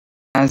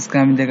আজকে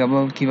আমি দেখাবো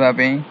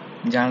কিভাবে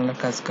জানালার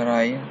কাজ করা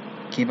হয়,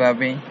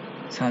 কিভাবে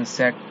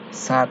সানসেট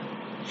ছাদ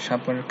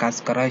সবের কাজ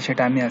করা হয়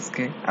সেটা আমি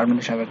আজকে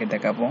আপনাদের সবাইকে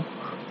দেখাবো।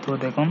 তো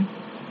দেখুন,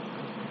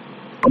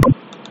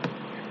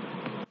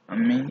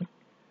 আমি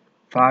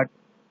পার্ট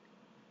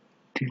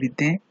 3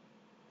 তে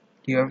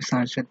কিভাবে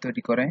সানসেট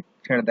তৈরি করে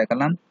সেটা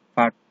দেখালাম।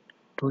 পার্ট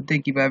 2 তে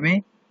কিভাবে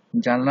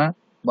জানলা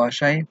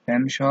বসাই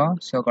ফ্রেম সহ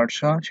সকেট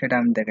সহ সেটা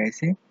আমি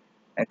দেখাইছি।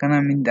 এখন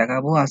আমি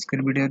দেখাবো আজকের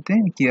ভিডিওতে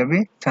কিভাবে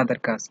ছাদের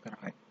কাজ করা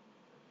হয়,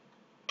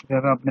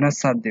 কিভাবে আপনারা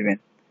ছাদ দিবেন।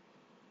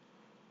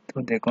 তো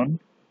দেখুন,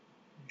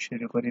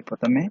 শুরু করি।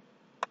 প্রথমে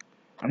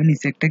আমি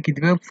নিচে একটা কি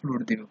দিব, ফ্লোর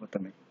দিব।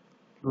 প্রথমে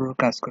ফ্লোর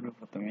কাজ করবে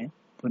প্রথমে।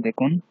 তো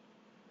দেখুন,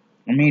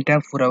 আমি এটা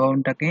পুরো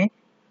বাউন্ডটাকে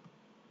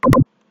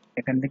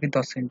এখান থেকে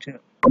 10 ইঞ্চি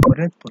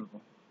উপরে তুলবো,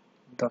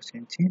 10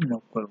 ইঞ্চি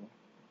মুভ করবো,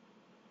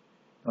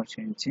 10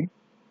 ইঞ্চি,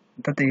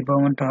 অর্থাৎ এই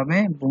বাউন্ডটা হবে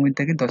ভূমি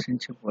থেকে 10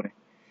 ইঞ্চি উপরে।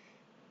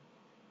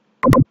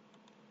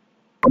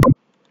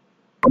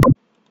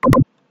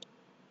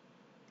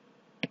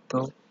 তো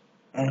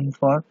এন্ড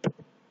ফর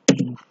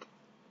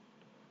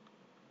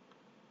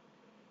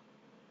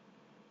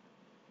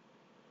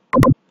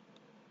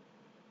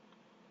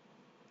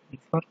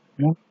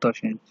মুভ 10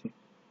 ইঞ্চি,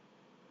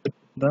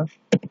 10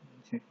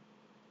 ইঞ্চি।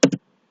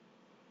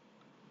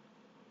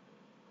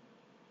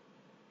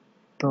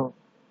 তো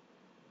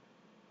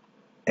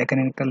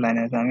এখানে একটা লাইন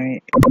আছে, আমি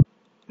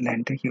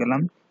লাইনটা কি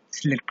করলাম,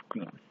 সিলেক্ট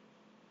করলাম,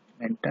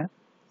 লাইনটা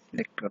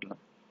সিলেক্ট করলাম।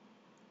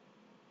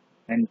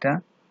 লাইনটা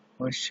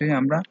অবশ্যই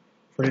আমরা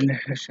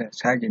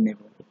সাইজে নেব।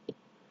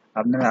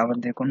 আপনারা আবার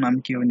দেখুন আমি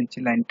কিভাবে নিচ্ছি।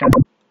 লাইনটা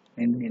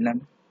নিলাম,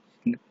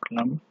 সিলেক্ট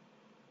করলাম,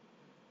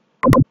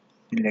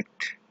 সিলেক্ট,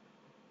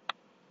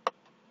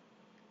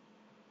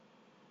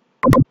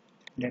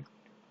 সিলেক্ট,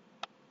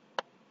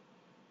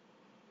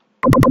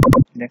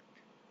 সিলেক্ট।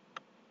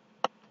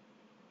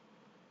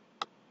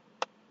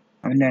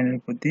 আমি লাইনের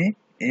উপর দিয়ে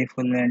এই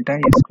ফুল লাইনটা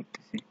ইউজ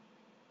করতেছি।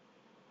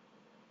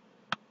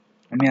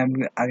 আমি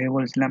আগে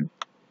বলছিলাম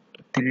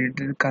 3D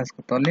কাজ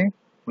করতে হলে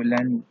ফুল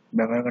লাইন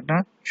ব্যবহার করাটা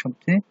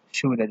সবচেয়ে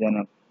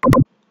সুবিধাজনক।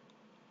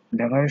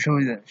 ব্যবহারের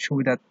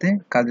সুবিধার্থে,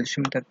 কাজের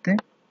সুবিধার্থে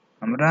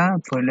আমরা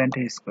ফুল লাইনটা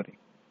ইউজ করি,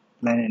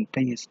 লাইনটা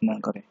ইউজ না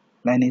করে,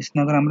 লাইন ইউজ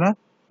না করে আমরা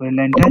ফুল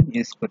লাইনটা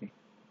ইউজ করি।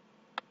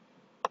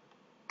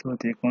 তো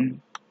দেখুন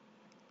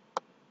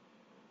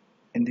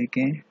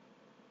এদিকে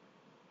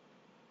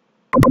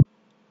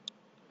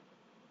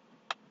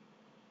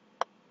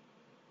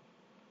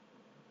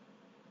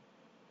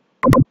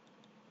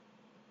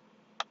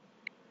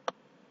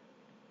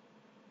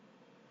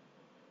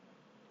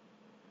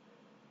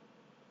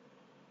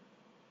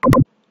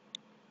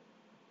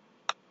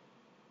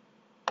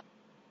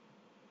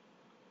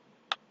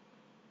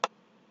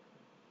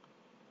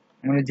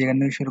আমরা যেখান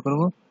থেকে শুরু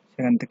করব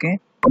সেখান থেকে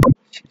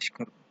শেষ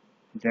করব,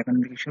 যেখান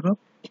থেকে শুরু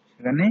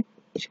সেখানে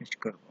শেষ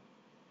করব।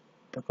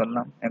 তো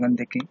করলাম। এখন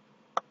দেখি,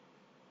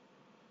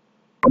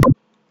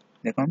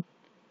 দেখুন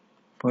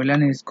ফুল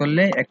লাইন ইউজ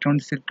করলে একটা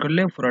মধ্যে সেট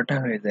করলে পুরোটা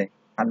হয়ে যায়,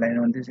 আর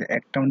লাইনের মধ্যে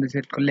একটা মধ্যে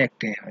সেট করলে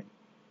একটাই হয়।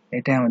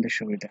 এটাই আমাদের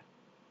সুবিধা।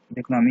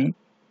 দেখুন আমি,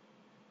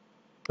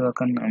 তো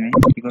এখন আমি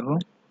কি করব,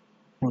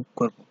 মুভ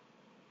করব,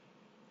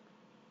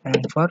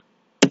 ফর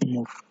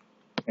মুভ।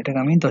 এটাকে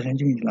আমি 10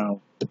 ইঞ্চি নিচে নামাবো,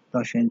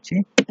 10 ইঞ্চি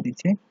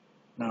নিচে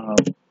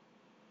নামাবো,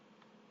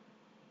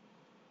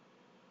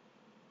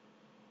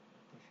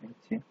 10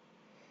 ইঞ্চি।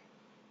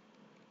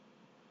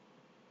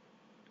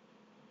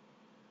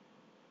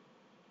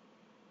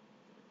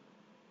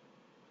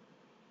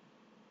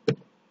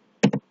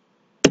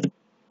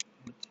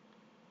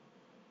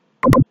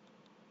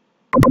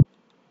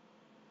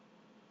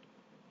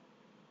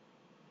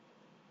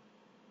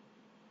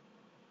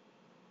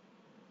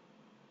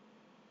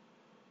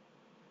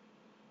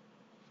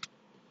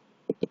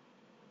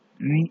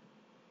 আমি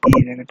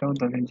এই জায়গাটাও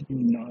 10 ইঞ্চি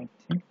নেওয়া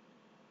হচ্ছে।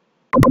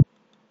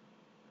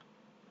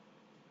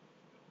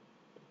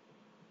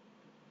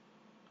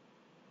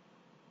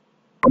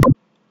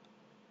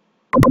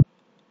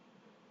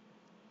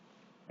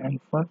 and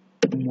for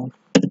move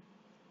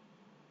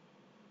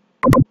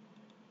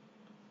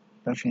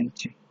 10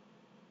 inch.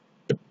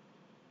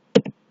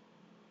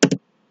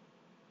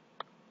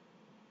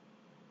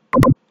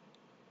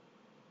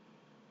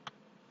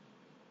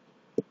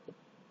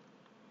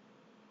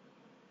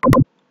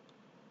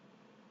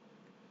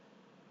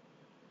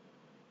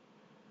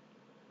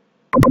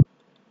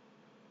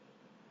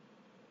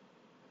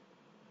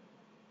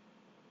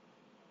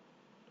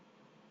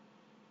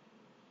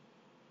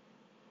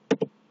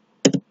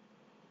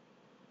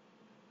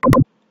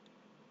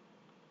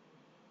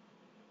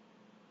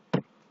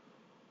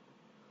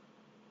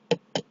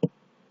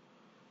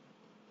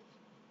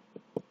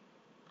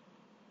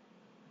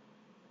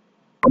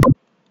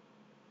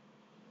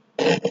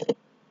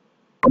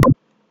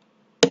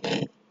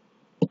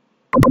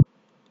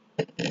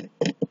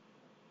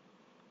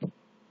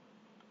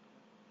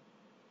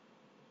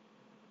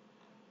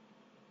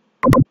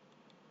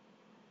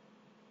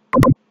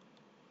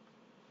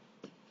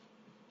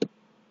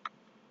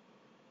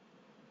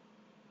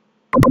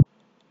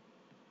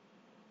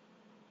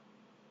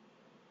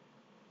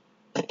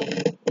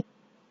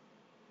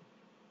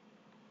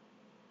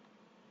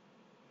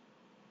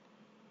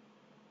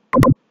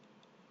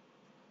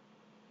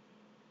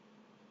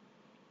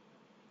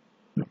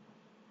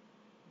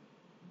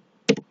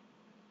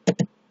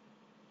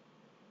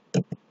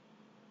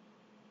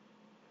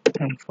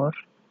 M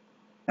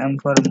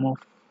for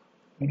move,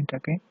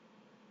 এটাকে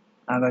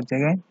আগের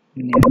জায়গায়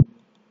নিয়ে আসবো।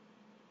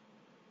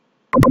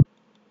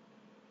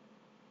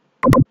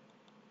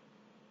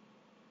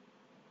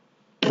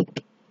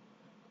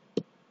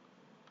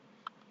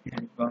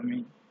 আমি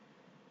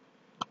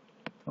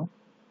তো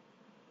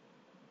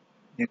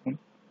দেখুন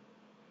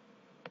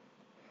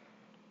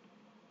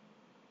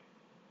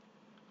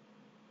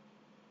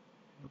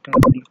এটা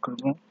ক্লিক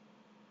করব,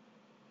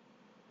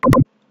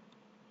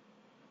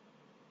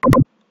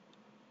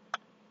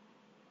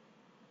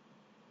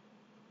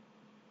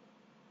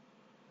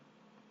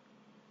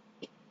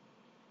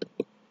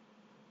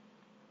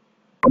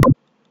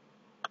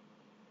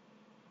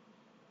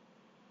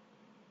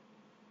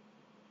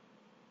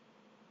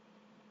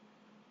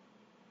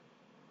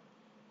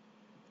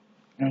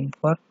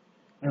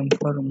 M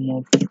for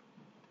move,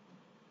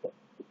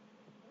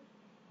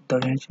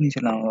 10 ইঞ্চি নিচে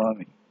নামাবো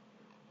আমি,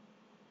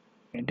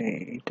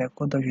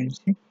 এটাকেও 10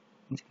 ইঞ্চি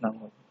নিচে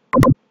নামাবো,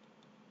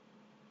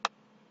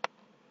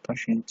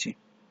 10 ইঞ্চি,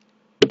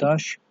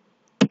 10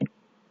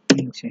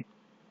 ইঞ্চি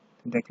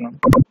দেখলাম।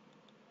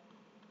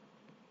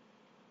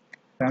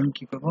 আমি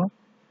কি করবো,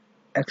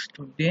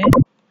 এক্সট্রুড দিয়ে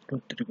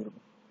টুথ তৈরি করবো।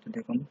 তো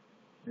দেখুন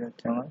এটা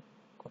হচ্ছে আমার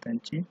কত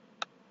ইঞ্চি,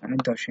 আমি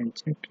 10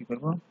 ইঞ্চি কি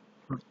করবো,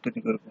 ফ্লোর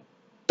তৈরি করবো,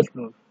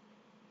 ফ্লোর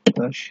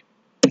 10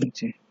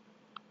 ইঞ্চি।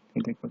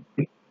 দেখুন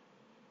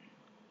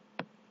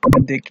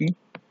দেখি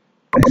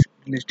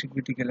রিয়েলিস্টিক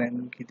ভিটিক্যাল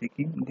অ্যাঙ্গেল কি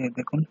দেখি,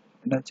 দেখুন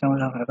এটা হচ্ছে আমার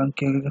এখন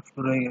কি হয়ে গেছে,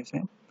 ফ্লোর হয়ে গেছে।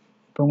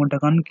 প্রোমোটা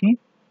এখন কি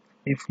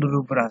এই ফ্লোরের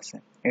উপর আছে,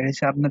 এটা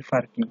হচ্ছে আপনার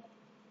পার্কিং,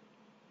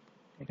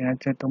 এটা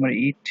হচ্ছে তোমার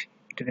ইট,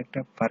 এটার একটা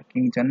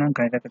পার্কিং জন্য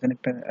গাড়ি রাখার জন্য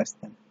একটা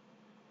রাস্তা,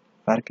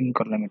 পার্কিং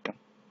করলাম এটা।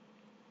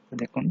 তো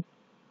দেখুন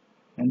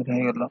আমাদের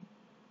হয়ে গেল,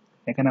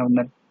 এখানে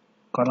আপনার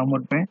কলাম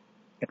উঠবে,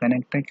 এখানে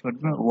একটা কি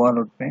উঠবে, ওয়াল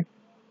উঠবে,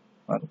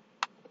 আর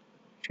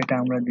সেটা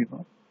আমরা দিব,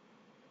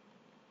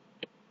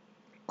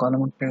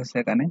 কলাম উঠবে হচ্ছে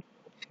এখানে,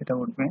 সেটা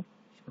উঠবে,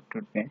 সেটা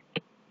উঠবে।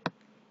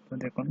 তো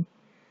দেখুন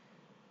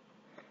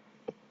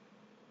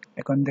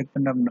এখন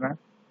দেখবেন আপনারা,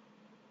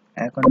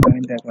 এখন আমি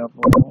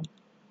দেখাবো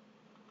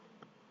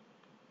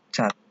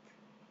ছাদ।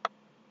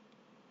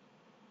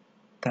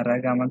 তার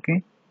আগে আমাকে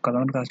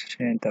কলামের কাজটা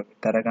সেরে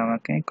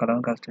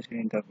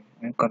নিতে হবে,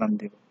 আমি কলাম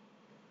দিব।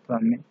 তো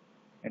আমি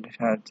এটা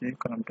সাহায্যে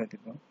কলামটা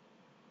দিব,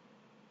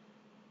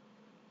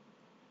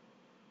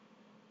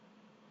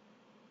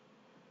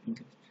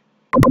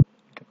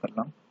 এটা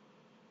করলাম,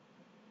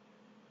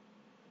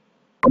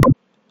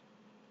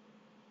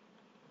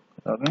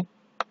 তবে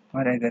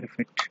আমার 11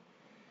 fit,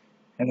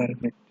 11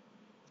 fit,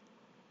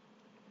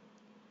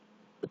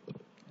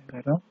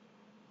 11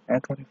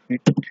 11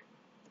 fit,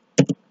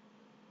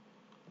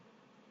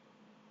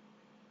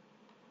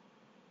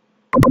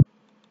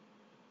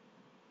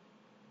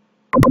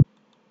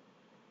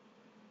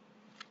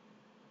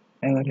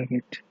 11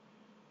 fit,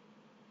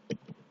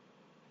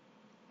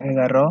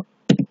 11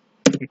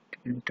 fit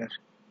metre,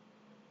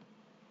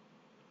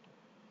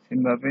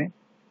 এভাবে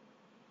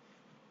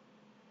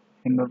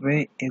এভাবে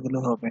এগুলো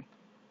হবে।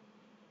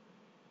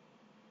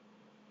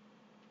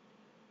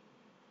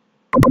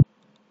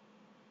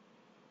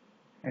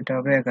 এটা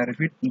হবে 11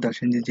 ফিট 10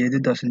 ইঞ্চি, যেহেতু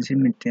 10 ইঞ্চি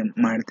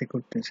মাটি থেকে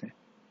উঠতেছে,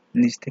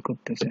 নিচ থেকে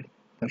উঠতেছে,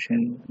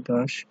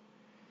 10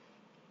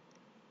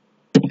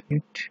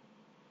 ফিট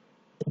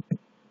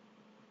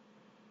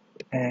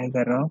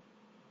 11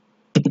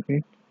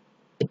 ফিট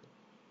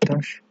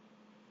 10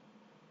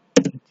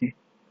 ইঞ্চি।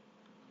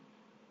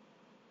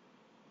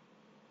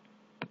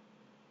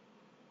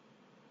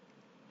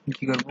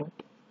 কি করবো,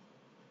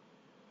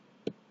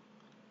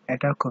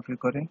 এটা কপি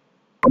করে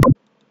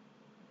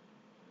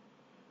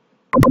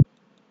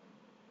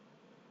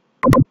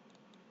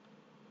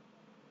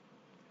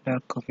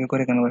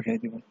এখানে বসাই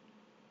দিব,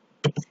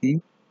 সি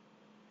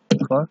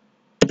ফর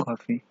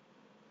কফি।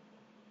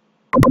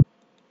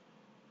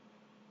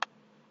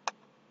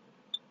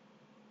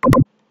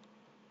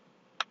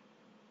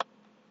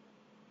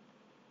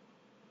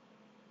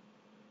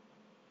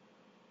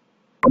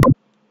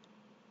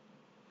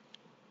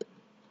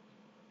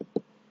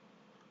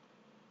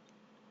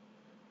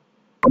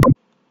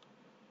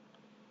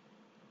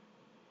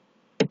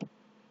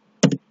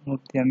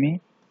 মূর্তি আমি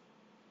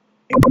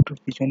একটু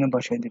পিছনে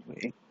বসাই দিব,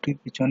 একটু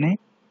পিছনে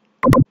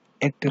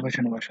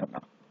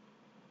বসালাম,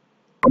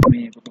 আমি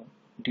এগুলো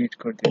ডিলিট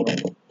করে দেব,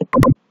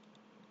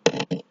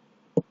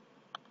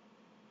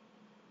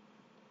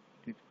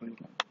 ডিলিট করে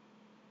দিলাম।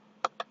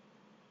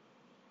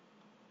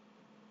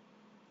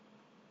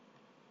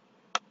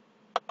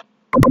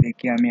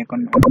 দেখি আমি এখন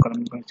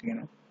কলম করছি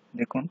কিনা,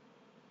 দেখুন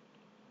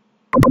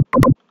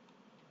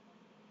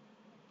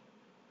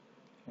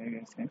হয়ে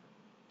গেছে।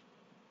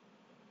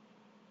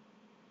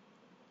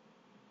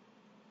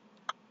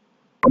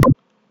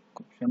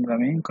 খুব সুন্দর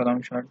আমি কলম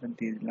শর্ট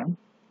দিয়ে দিলাম।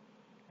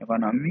 এখন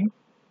আমি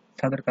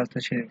ছাদের কাজটা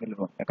সেরে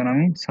ফেলবো, এখন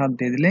আমি ছাদ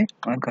দিয়ে দিলে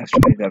আমার কাজটা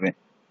হয়ে যাবে,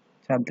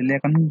 ছাদ দিলে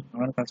এখন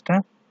আমার কাজটা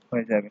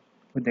হয়ে যাবে।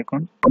 তো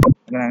দেখুন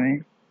এখন আমি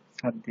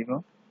ছাদ দিব,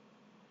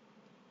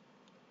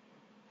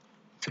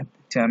 ছাদ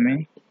দিচ্ছি আমি,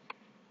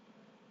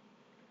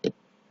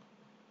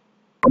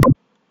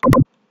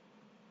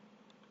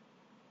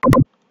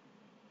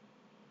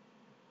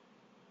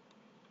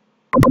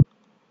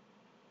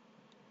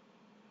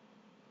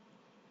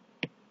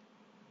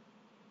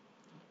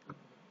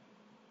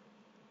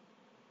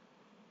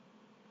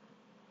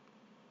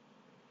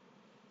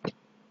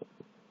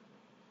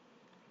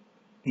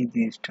 এই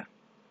জিনিসটা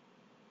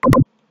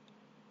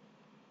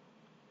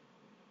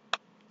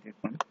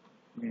দেখুন,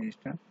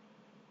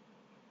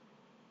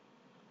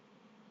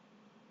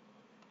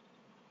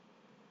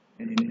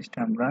 এই জিনিসটা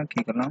আমরা কি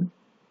করলাম,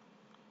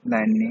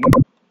 লাইন নিয়ে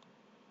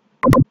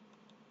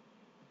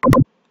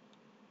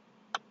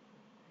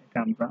এটা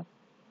আমরা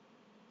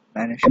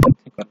লাইনের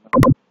সাহায্যে করলাম।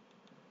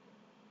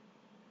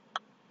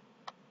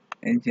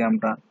 এই যে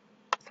আমরা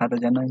সাদা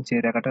জন্য যে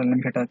রেখাটা নিলাম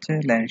সেটা হচ্ছে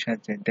লাইনের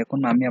সাহায্যে। দেখুন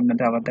আমি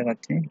আপনাদের আবার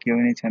দেখাচ্ছি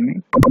কিভাবে নিয়েছি আমি।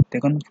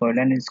 দেখুন ফর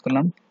লাইন ইউজ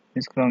করলাম,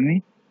 ইউজ করে আমি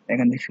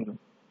এখান থেকে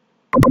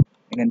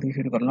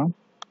শুরু করলাম।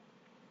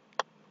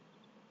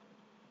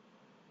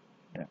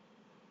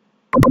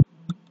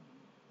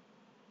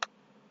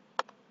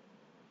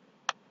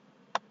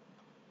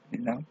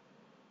 নিলাম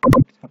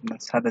আপনার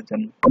সাদার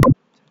জন্য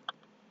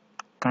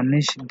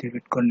কার্নিশ 2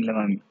 ফিট করে নিলাম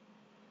আমি।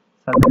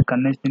 সাদার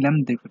কার্নিশ নিলাম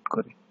 2 ফিট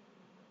করে,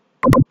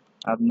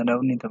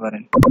 আপনারাও নিতে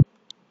পারেন।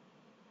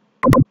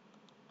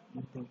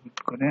 2 ফিট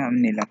করে আমি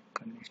নিলাম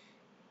কার্নিশ।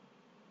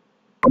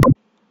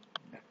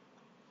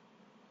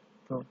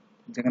 তো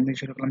যেখান থেকে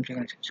শুরু করলাম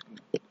সেখানে শেষ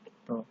করলাম।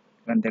 তো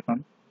এখানে দেখুন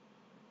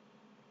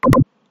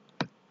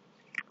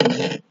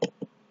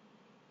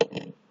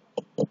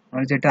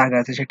আমার যেটা আগে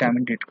আছে সেটা আমি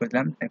ডিলিট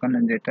করলাম। এখন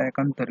যেটা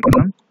এখন তৈরি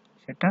করলাম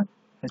সেটা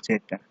হচ্ছে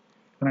এটা।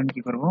 এখন আমি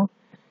কি করব,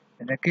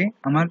 এটাকে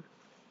আমার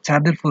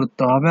ছাদের পুরুত্ব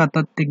হবে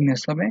অর্থাৎ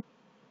থিকনেস হবে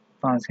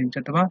 5 ইঞ্চি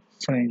অথবা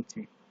 6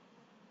 ইঞ্চি।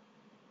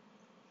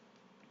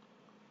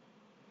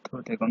 তো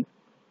দেখুন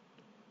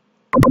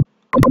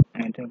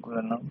এটা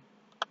ঘোরালাম,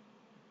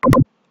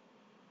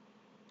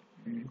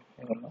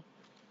 হলো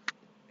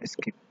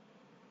স্কিপ।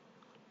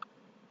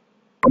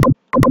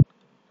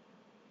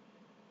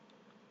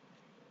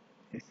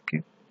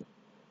 স্কিপ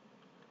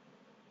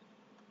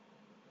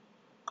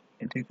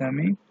এটাকে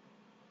আমি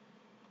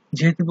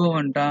যেহেতু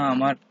ভবনটা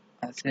আমার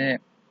আছে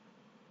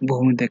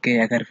ভূমি থেকে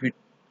 11 ফিট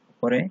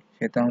উপরে,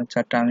 সেহেতু আমার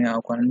চারটা আমি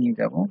ওখানে নিয়ে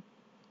যাব।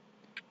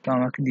 তো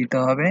আমাকে দিতে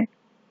হবে,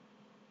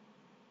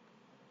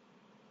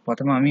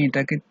 প্রথমে আমি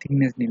এটাকে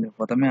থিকনেস নিব,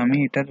 প্রথমে আমি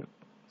এটার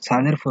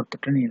ছাদের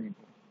পুরুত্বটা নিয়ে নিব।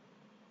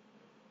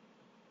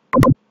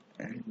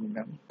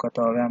 নিলাম কত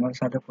হবে, আমার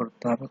ছাদের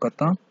পুরুত্ব হবে কত,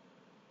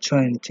 6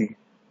 ইঞ্চি।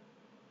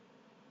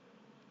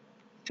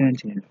 6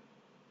 ইঞ্চি নিলাম।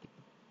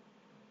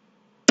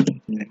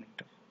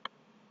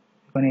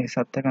 এখন এই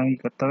ছাদটাকে আমি কি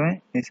করতে হবে,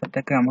 এই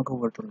ছাদটাকে আমাকে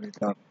উপর তুলে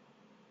দিতে হবে।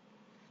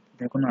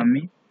 দেখুন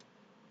আমি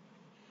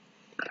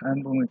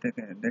ভূমি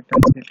থেকে ডেটা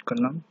সিলেক্ট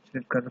করলাম,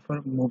 সিলেক্ট করার পর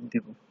মুভ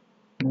দিব,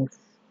 মুভ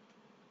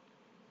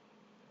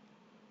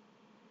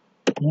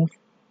মুভ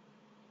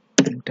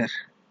এন্টার।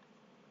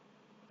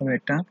 তবে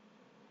এটা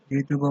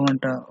যেহেতু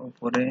ভবনটা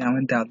উপরে আমি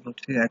দেওয়াল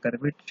করছি 11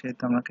 ফিট,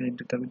 সেহেতু আমাকে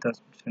দিতে হবে 10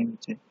 ফিট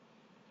নিচে,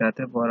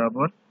 যাতে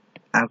বরাবর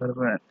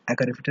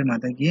 11 ফিটের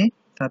মাথায় গিয়ে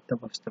ছাদটা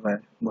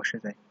বসে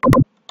যায়।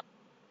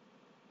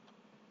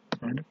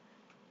 আর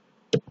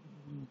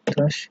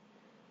 10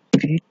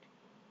 ফিট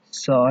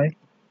 6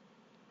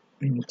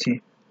 ইঞ্চি।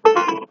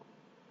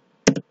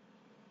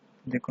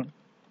 দেখুন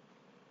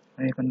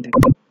এখন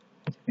দেখুন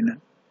কিনা,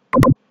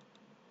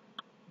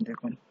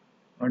 দেখুন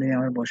অলরেডি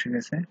আমার বসে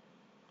গেছে।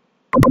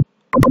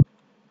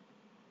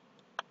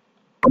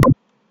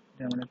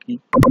 আমরা কি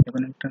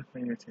এখন একটা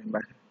হয়ে গেছে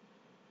বাইরে,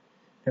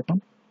 দেখুন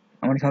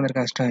আমার ছাদের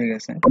কাজটা হয়ে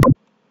গেছে।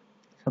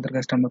 ছাদের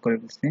কাজটা আমরা করে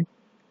ফেলছি।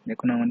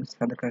 দেখুন আমাদের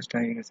ছাদের কাজটা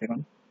হয়ে গেছে। এখন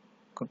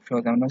খুব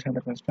সহজে আমরা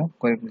ছাদের কাজটা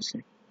করে ফেলছি।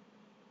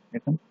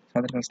 দেখুন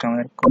ছাদের কাজটা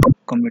আমাদের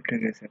কমপ্লিট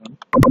হয়ে গেছে। এখন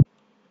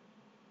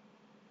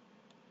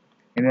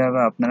এভাবে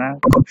আপনারা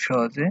খুব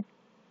সহজে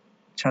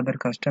ছাদের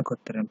কাজটা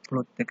করতে পারেন,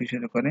 ফ্লোর থেকে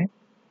শুরু করে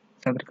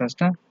ছাদের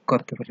কাজটা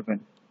করতে পারবেন।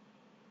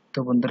 তো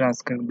বন্ধুরা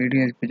আজকের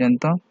ভিডিও এই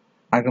পর্যন্ত,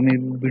 আগামী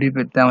ভিডিও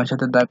পেতে আমার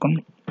সাথে থাকুন।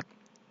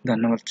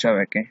 ধন্যবাদ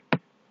সবাইকে।